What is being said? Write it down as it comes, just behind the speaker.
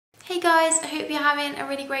Hey guys, I hope you're having a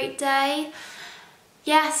really great day.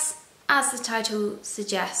 Yes, as the title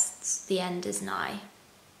suggests, the end is nigh.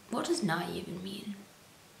 What does nigh even mean?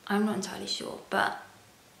 I'm not entirely sure, but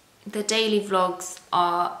the daily vlogs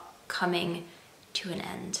are coming to an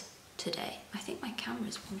end today. I think my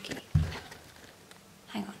camera's wonky.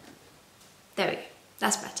 Hang on. There we go.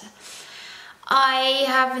 That's better. I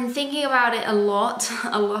have been thinking about it a lot,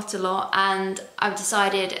 and I've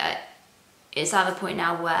decided it's at the point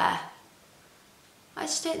now where I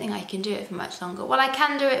just don't think I can do it for much longer. Well, I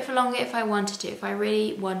can do it for longer if I wanted to. If I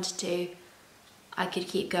really wanted to, I could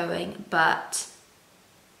keep going, but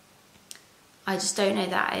I just don't know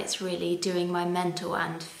that it's really doing my mental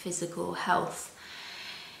and physical health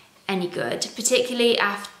any good, particularly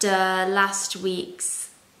after last week's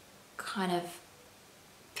kind of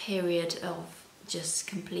period of just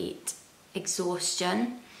complete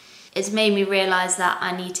exhaustion. It's made me realise that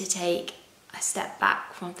I need to take a step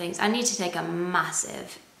back from things. I need to take a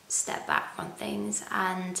massive step back from things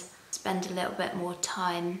and spend a little bit more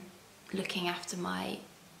time looking after my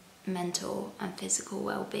mental and physical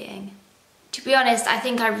well-being. To be honest, I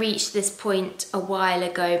think I reached this point a while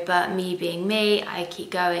ago, but me being me, I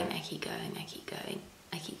keep going, I keep going, I keep going,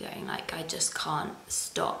 I keep going. Like, I just can't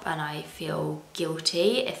stop, and I feel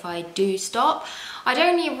guilty if I do stop. I'd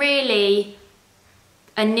only really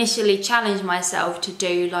initially challenged myself to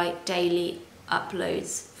do like daily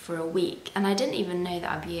uploads for a week, and I didn't even know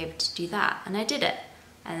that I'd be able to do that, and I did it.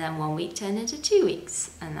 And then 1 week turned into 2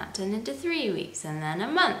 weeks, and that turned into 3 weeks, and then a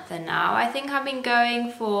month, and now I think I've been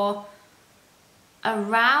going for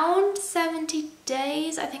around 70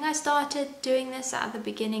 days. I think I started doing this at the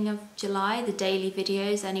beginning of July, the daily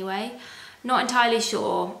videos anyway. Not entirely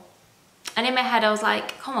sure. And in my head I was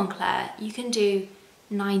like, come on Claire, you can do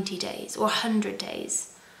 90 days or 100 days.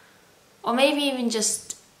 Or maybe even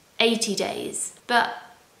just 80 days. But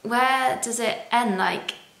where does it end?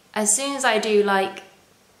 Like, as soon as I do like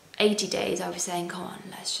 80 days, I was saying, come on,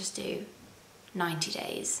 let's just do 90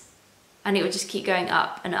 days. And it would just keep going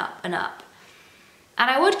up and up and up.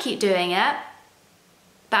 And I would keep doing it,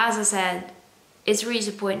 but as I said, it's reached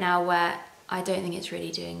a point now where I don't think it's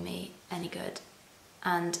really doing me any good.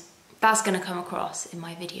 And that's going to come across in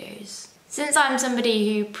my videos. Since I'm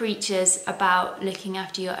somebody who preaches about looking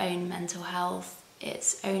after your own mental health,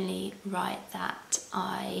 it's only right that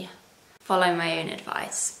I follow my own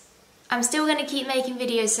advice. I'm still going to keep making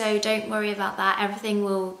videos, so don't worry about that. Everything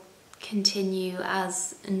will continue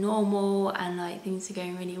as normal, and like things are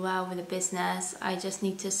going really well with the business. I just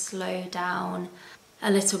need to slow down a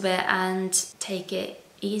little bit and take it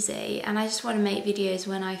easy, and I just want to make videos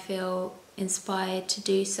when I feel inspired to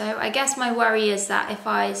do so. I guess my worry is that if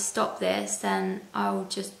I stop this, then I'll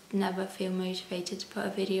just never feel motivated to put a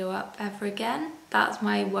video up ever again. That's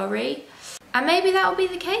my worry, and maybe that'll be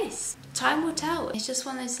the case. Time will tell. It's just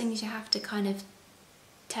one of those things you have to kind of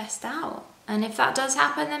test out. And if that does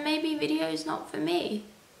happen, then maybe video is not for me.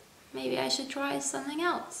 Maybe I should try something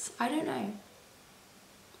else. I don't know.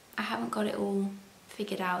 I haven't got it all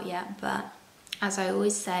figured out yet, but as I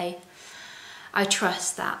always say, I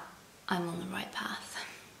trust that I'm on the right path.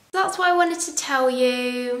 That's what I wanted to tell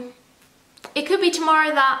you. It could be tomorrow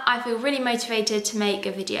that I feel really motivated to make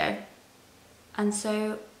a video, and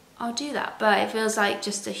so I'll do that. But it feels like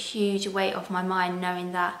just a huge weight off my mind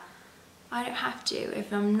knowing that I don't have to.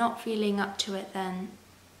 If I'm not feeling up to it, then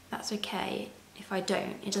that's okay. If I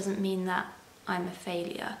don't, it doesn't mean that I'm a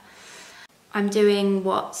failure. I'm doing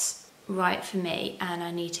what's right for me, and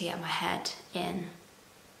I need to get my head in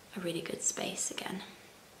a really good space again.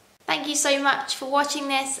 Thank you so much for watching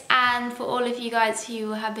this, and for all of you guys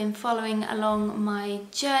who have been following along my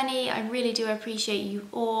journey. I really do appreciate you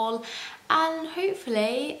all, and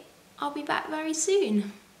hopefully I'll be back very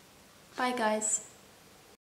soon. Bye guys.